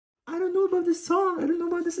about this song. I don't know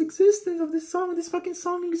about this existence of this song. This fucking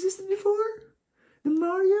song existed before. And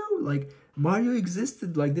Mario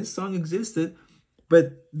existed, like this song existed.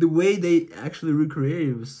 But the way they actually recreated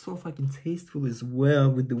it was so fucking tasteful as well,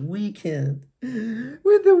 with the Weeknd.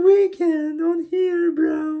 With the Weeknd on here,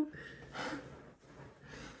 bro.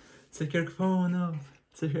 Take your phone off,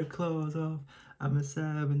 take your clothes off. I'm a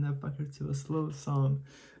sab and a fucker to a slow song.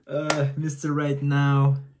 Mr. Right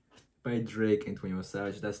Now by Drake and 21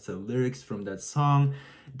 Savage. That's the lyrics from that song.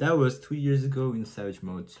 That was 2 years ago in Savage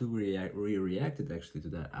Mode 2. We reacted actually to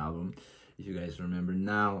that album, if you guys remember.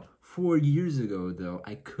 Now, 4 years ago though,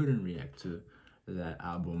 I couldn't react to that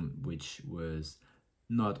album, which was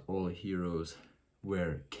Not All Heroes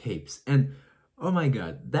Wear Capes. And oh my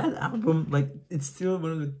god, that album, like, it's still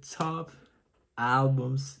one of the top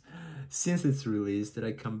albums since its release that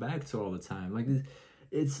I come back to all the time. Like,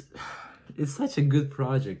 it's such a good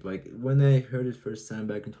project. Like, when I heard it first time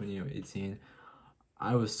back in 2018,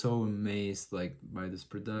 I was so amazed, like, by this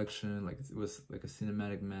production. Like, it was like a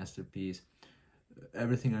cinematic masterpiece.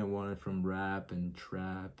 Everything I wanted from rap and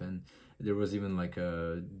trap, and there was even like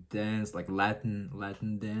a dance, like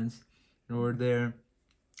Latin dance over there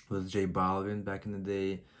with J Balvin back in the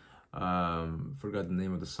day. Forgot the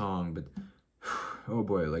name of the song, but oh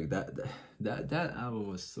boy, like that album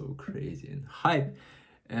was so crazy and hype,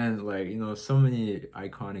 and like, you know, so many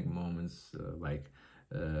iconic moments, like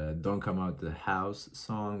Don't Come Out the House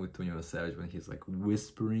song with 21 Savage when he's like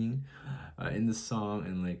whispering in the song,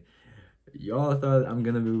 and like, y'all thought I'm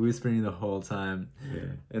gonna be whispering the whole time,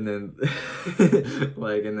 and then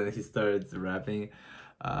like, and then he started rapping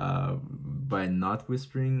by not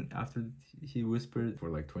whispering after he whispered for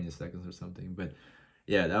like 20 seconds or something. But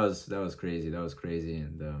yeah, that was crazy. That was crazy,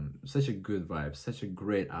 and such a good vibe, such a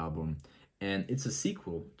great album. And it's a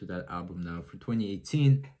sequel to that album now for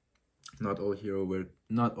 2018. Not All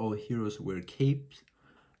Heroes Wear Capes,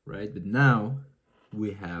 right? But now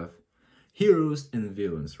we have Heroes and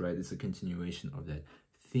Villains, right? It's a continuation of that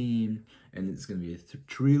theme, and it's gonna be a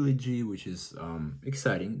trilogy, which is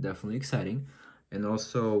exciting, definitely exciting. And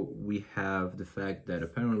also we have the fact that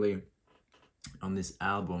apparently on this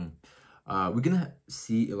album we're gonna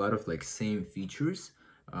see a lot of like same features,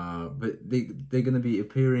 but they're gonna be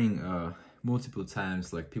appearing multiple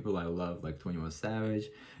times, like people I love, like 21 Savage,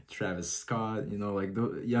 Travis Scott, you know, like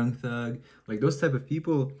Young Thug, like those type of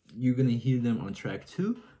people. You're gonna hear them on track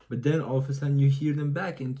 2, but then all of a sudden you hear them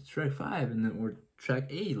back into track 5 and then or track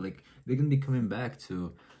 8. Like, they're gonna be coming back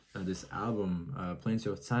to this album plenty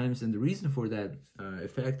of times. And the reason for that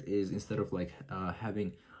effect is, instead of like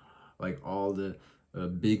having like all the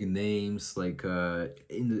big names like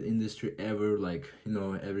in the industry ever, like, you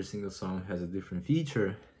know, every single song has a different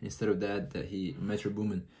feature. Instead of that, Metro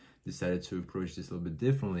Boomin decided to approach this a little bit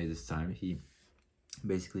differently this time. He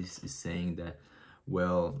basically is saying that,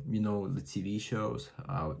 well, you know, the TV shows,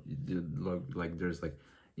 like there's like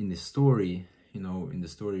in the story, you know, in the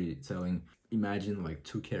storytelling, imagine like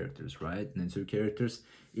 2 characters, right? And then 2 characters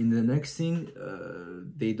in the next scene,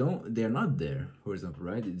 they're not there, for example,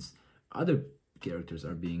 right? It's other characters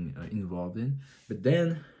are being involved in. But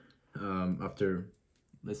then after,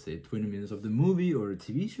 let's say, 20 minutes of the movie or a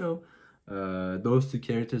TV show, those 2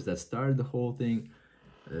 characters that started the whole thing,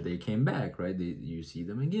 they came back, right? You see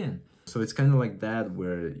them again. So it's kind of like that,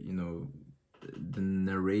 where, you know, the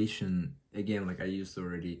narration, again, like I used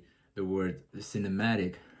already the word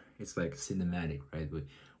cinematic, it's like cinematic, right?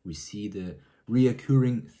 We see the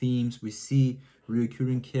reoccurring themes, we see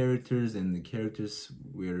reoccurring characters, and the characters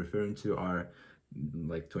we're referring to are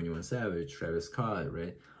like 21 Savage, Travis Scott,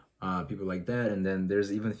 right? People like that. And then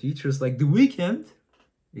there's even features like The Weeknd,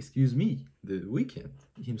 excuse me, The Weeknd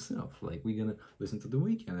himself. Like, we're gonna listen to The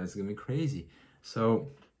Weeknd. That's gonna be crazy.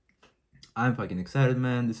 So I'm fucking excited,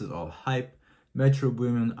 man. This is all hype. Metro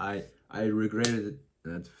Boomin, I regretted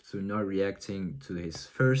to not reacting to his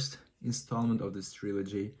first installment of this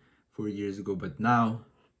trilogy 4 years ago, but now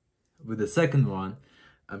with the second one,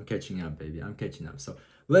 I'm catching up, baby. I'm catching up. So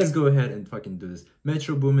let's go ahead and fucking do this.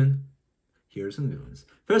 Metro Boomin, Heroes and Villains.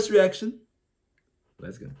 First reaction,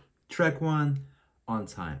 let's go. Track 1, On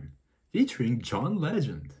Time, featuring John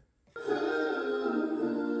Legend.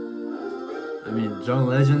 I mean, John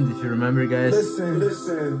Legend, if you remember, guys.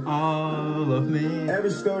 Listen. All of me.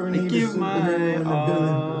 Every story needs give my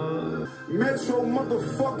all. Metro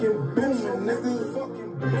motherfucking Boomin, nigga.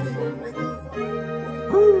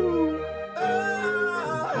 Woo.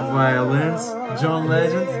 Violence, John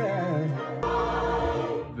Legend.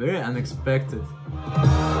 Very unexpected.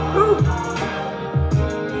 Woo.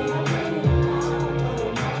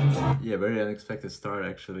 Yeah, very unexpected start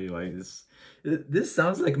actually. Like this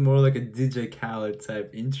sounds like more like a DJ Khaled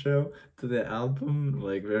type intro to the album,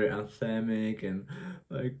 like very anthemic and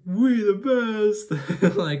like we the best,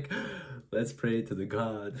 like let's pray to the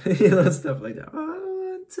God, you know, stuff like that.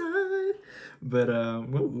 One time, but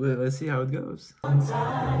well, let's see how it goes.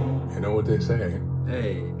 You know what they say?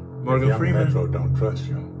 Hey, Morgan Freeman. Metro don't trust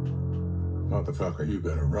you, motherfucker. You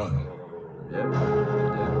better run. Yep.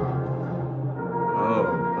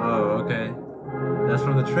 Oh, okay. That's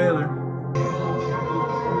from the trailer.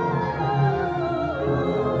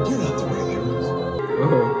 You're not the way there is.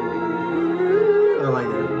 Oh, I like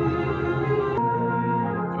that.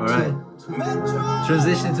 All right.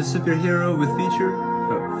 Transition to superhero with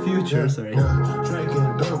future. Sorry. Drinking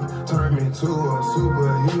dope turned me to a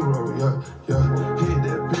superhero. Hit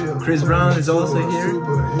that pill. Chris Brown is also here.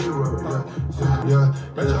 Superhero.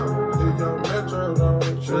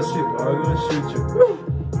 I'm gonna shoot you.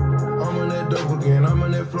 I'm on that dope again. I'm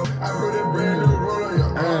on that flow. I put that brand new roll on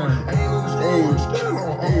your arm. Ain't no score, still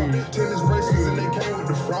on. Tennis bracelets and they came with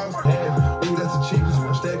the frost. Ooh, that's the cheapest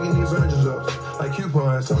one. Stacking these hundreds up like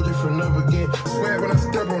coupons. Told you from up again. Swear when I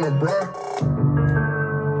step on a bra.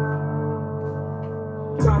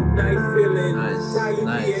 Nice.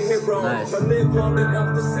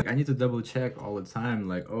 Like, I need to double check all the time,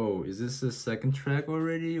 like, oh, is this the second track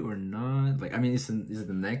already or not? Like, I mean, is it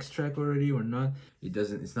the next track already or not?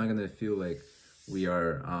 It's not gonna feel like we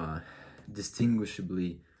are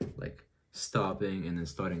distinguishably like stopping and then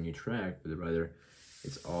starting a new track, but rather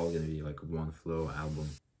it's all gonna be like one flow album.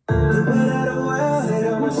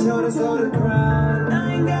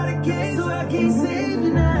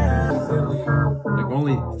 Like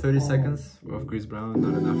only 30 seconds of Chris Brown,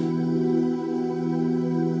 not enough.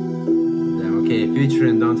 Damn, okay, Future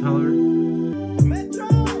and Don Toliver.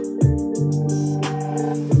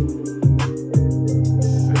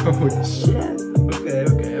 Oh shit.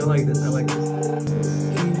 Okay, I like this.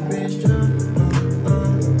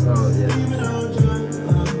 Oh yeah.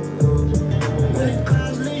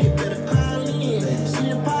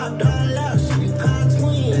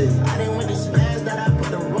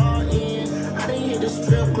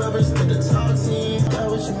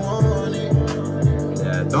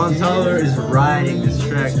 Don Toliver is riding this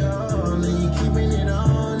track.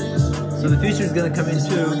 So the Future is gonna come in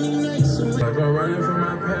too. Like I'm running from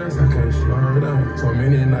my past, I can't slow down. So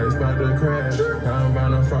many nights about to crash. Now I'm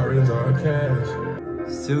buying foreigns all cash.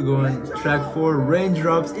 Still going. Track 4,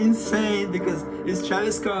 Raindrops, insane because it's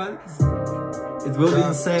Travis Scott. It will be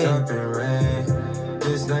insane.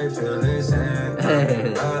 This night feel insane.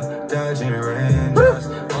 Hey. Dodging raindrops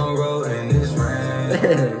on road in this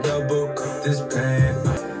rain. Double cup this pain,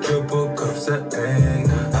 triple cups of pain.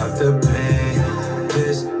 After pain,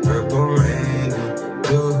 this purple rain.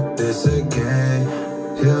 Do this again.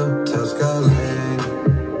 Hilltop skyline.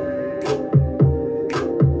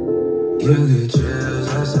 You get chills,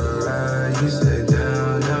 that's alright. You stay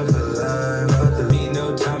down for life. Out the me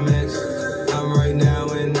no time X. I'm right now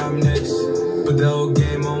and I'm next. Put the whole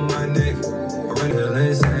game on my neck. I'm feeling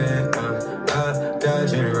insane. I'm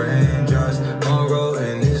dodging raindrops on road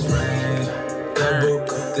in this rain. Double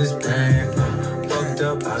cup this pain. Fucked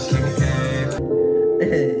up, I can't aim.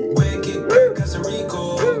 When kick back, cause a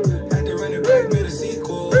recall. Had to run it back with a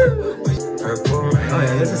sequel. Purple rain. Oh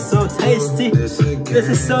yeah, this is so tasty. This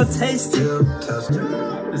is so tasty.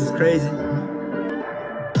 This is crazy.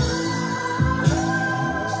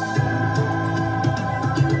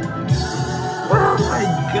 Oh my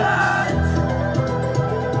god.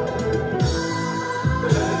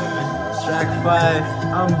 Track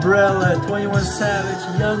 5, Umbrella, 21 Savage,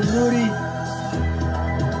 Young Moody.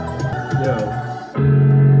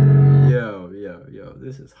 Yo,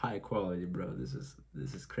 this is high quality, bro. This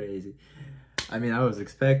is crazy. I mean, I was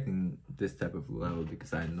expecting this type of level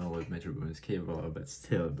because I know what Metro Boomin is capable of, but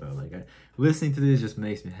still, bro, like listening to this just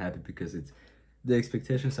makes me happy because the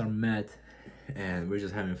expectations are met and we're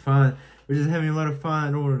just having fun. We're just having a lot of fun.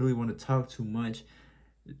 I don't really want to talk too much.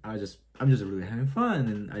 I'm just really having fun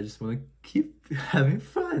and I just want to keep having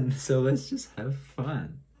fun. So let's just have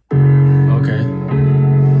fun. Okay.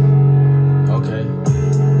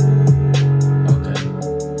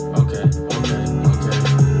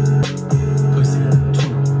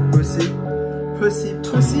 Pussy.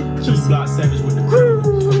 Block savage with the crew.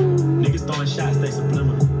 Niggas throwing shots, they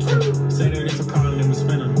subliminal. Say that it's a problem, then we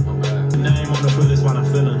spinning them. The name on the bullets while I'm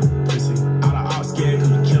feeling them. Pussy. All the ops scared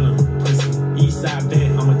cause we killing them. Pussy. East side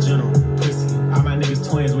vet, I'm a general. Pussy. All my niggas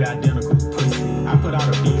twins, we identical. Pussy. I put all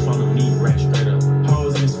the beef on them, meat rat straight up.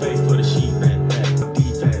 Holes in his face, put a sheet back.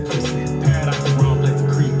 Deep fat pussy. Paradise is wrong.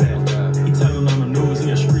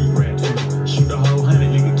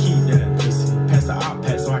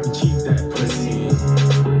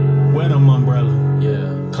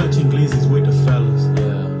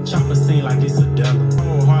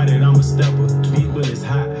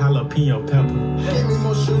 jalapeno pepper. Give me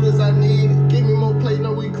more shooters, I need it. Give me more play,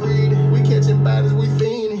 no we greedy. We catching bodies, we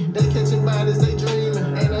fiending. They catching bodies, they dreaming.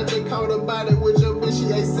 And I just caught a body with your bitch, she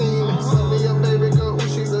ain't seen me. Send me your baby girl, ooh,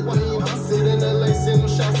 she's a queen. Sit in LA, send them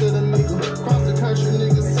shots at a nigga. Cross the country,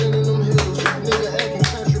 niggas sending them hills. Nigga acting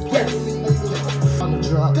country, playing me nigga. On the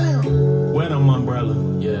drop. Damn. Wear them umbrella,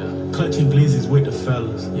 yeah. Clutching blizzards with the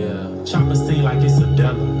fellas, yeah. Chopper scene like it's a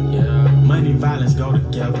deli, yeah. Money, violence go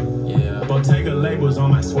together, yeah. Bottega labels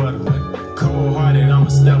on my sweater, cold hearted, I'm a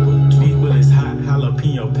stepper. Big Will is hot,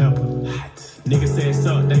 jalapeno pepper. Hot. Niggas say it's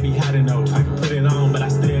up, they be hiding those. I can put it on, but I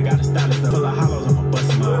still got a stylist. Full of hollows, I'ma bust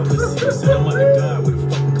them out. Send them up to God with a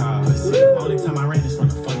fucking car. Only time I ran is from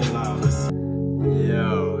the fucking law.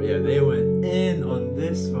 Yo, yeah, they went in on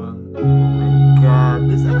this one. Oh my god,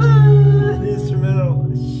 the instrumental.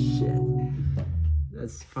 Shit.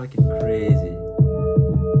 That's fucking crazy.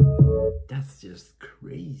 That's just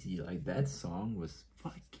crazy. Like, that song was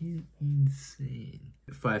fucking insane.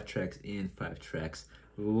 5 tracks in, 5 tracks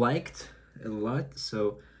liked a lot,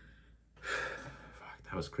 so fuck,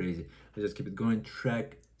 that was crazy. Let's just keep it going.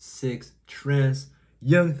 Track 6, Trance,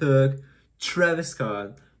 Young Thug, Travis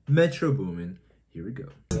Scott, Metro Boomin. Here we go.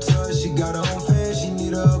 She got her own fan, she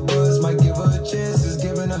need a buzz, might give her a chance, is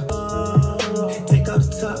giving her take up the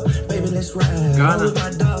top, baby, let's ride. Gunna. With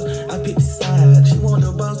my dog, I pick the side. She want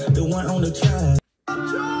the boss, the one on the track.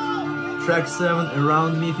 Track 7,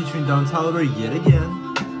 Around Me, featuring Don Toliver yet again.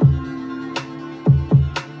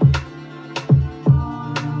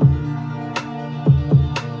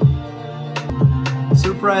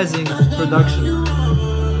 Surprising production.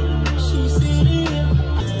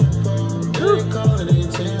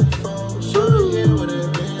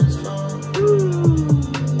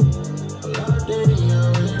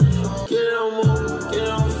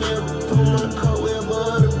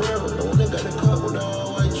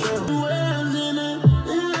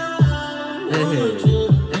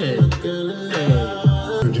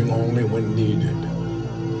 Only when needed,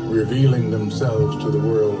 revealing themselves to the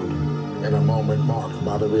world in a moment marked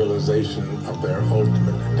by the realization of their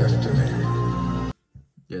ultimate destiny.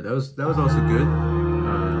 Yeah, that was also good.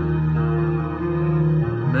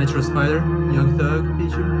 Metro Spider, Young Thug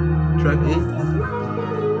feature, track 8.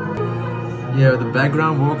 Yeah, the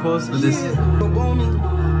background vocals for this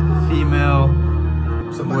female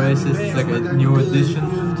voices, it's like a new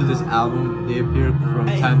addition to this album. They appear from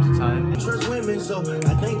time to time.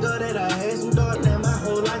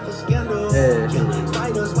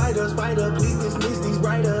 Spider, please dismiss these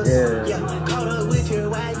writers. Yeah, caught up with your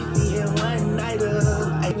wife, and one nighter.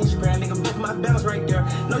 I need brand nigga, both my balance right there.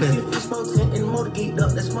 No, you see the fish smoke tent and motor geeked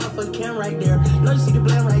up. That's motherfucking cam right there. No, you see the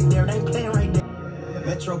blend right there. They ain't playing right there.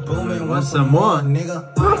 Metro Boomin, want some more,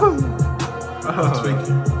 nigga. I'm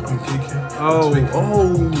tweaking, I'm geeking. I'm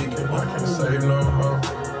geeking. I can't save no hoe.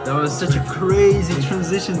 That was such a crazy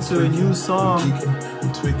transition to a new song.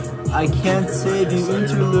 I'm tweaking. I Can't Save You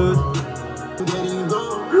interlude.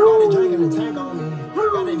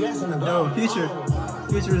 Yo, Future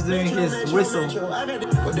is doing his whistle. There it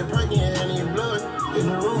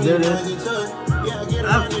is.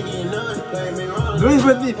 Do it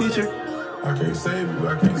with me, Future. I can't save you,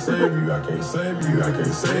 I can't save you, I can't save you, I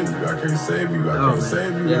can't save you, I can't save you, I can't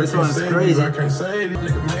save you, yeah, this one's crazy. I can't save you,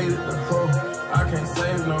 nigga made it the pro. I can't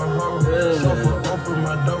save no hoe. Chauffeur open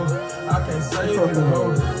my door. I can't save you,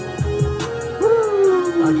 hoe.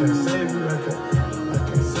 I can't save you, I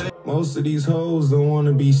can't save. Most of these hoes don't want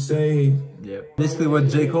to be saved. Yeah, basically what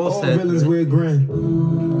J. Cole All said. villains wear grin.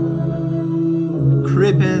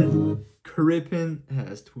 Crippin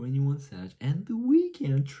has 21 Savage and The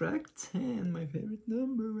Weeknd, track 10, my favorite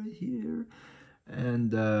number right here.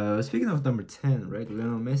 And speaking of number 10, right,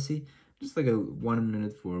 Lionel Messi, just like a 1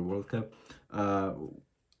 minute for World Cup.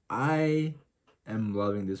 I am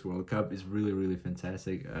loving this World Cup. It's really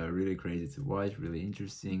fantastic, really crazy to watch, really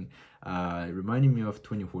interesting. Reminding me of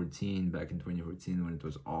 2014, back in 2014, when it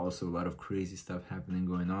was also a lot of crazy stuff happening,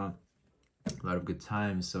 going on, a lot of good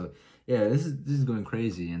times. So yeah, this is going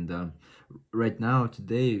crazy. And right now,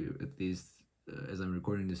 today at least, as I'm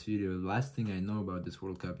recording this video, the last thing I know about this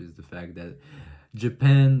World Cup is the fact that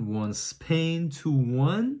Japan won Spain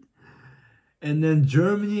 2-1, and then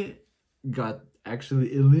Germany got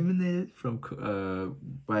actually eliminated from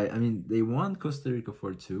I mean, they won Costa Rica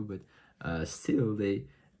 4-2, but still they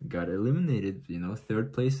got eliminated. You know,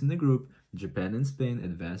 third place in the group. Japan and Spain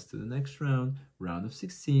advanced to the next round of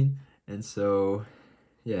 16. And so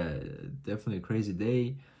yeah, definitely a crazy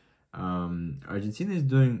day. Argentina is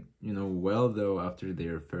doing, you know, well though. After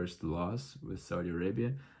their first loss with Saudi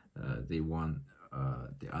Arabia, they won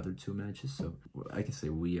the other 2 matches. So I can say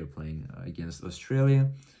we are playing against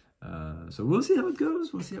Australia. So we'll see how it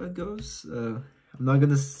goes. We'll see how it goes. I'm not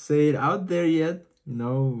gonna say it out there yet, you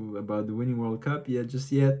know, about the winning World Cup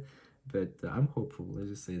just yet. But I'm hopeful. Let's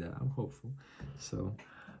just say that I'm hopeful. So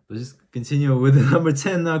let's just continue with the number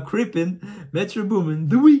 10 now, creeping. Metro Boomin,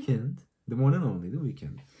 The Weeknd, the one and only The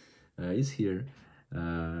Weeknd, is here,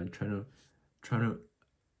 trying to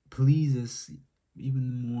please us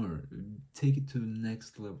even more, take it to the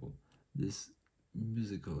next level. This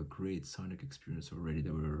musical, great sonic experience already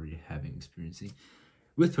that we're already experiencing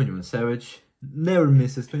with 21 Savage. Never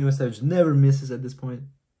misses. 21 Savage never misses at this point,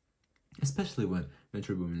 especially when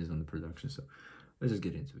Metro Boomin is on the production. So let's just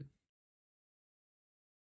get into it.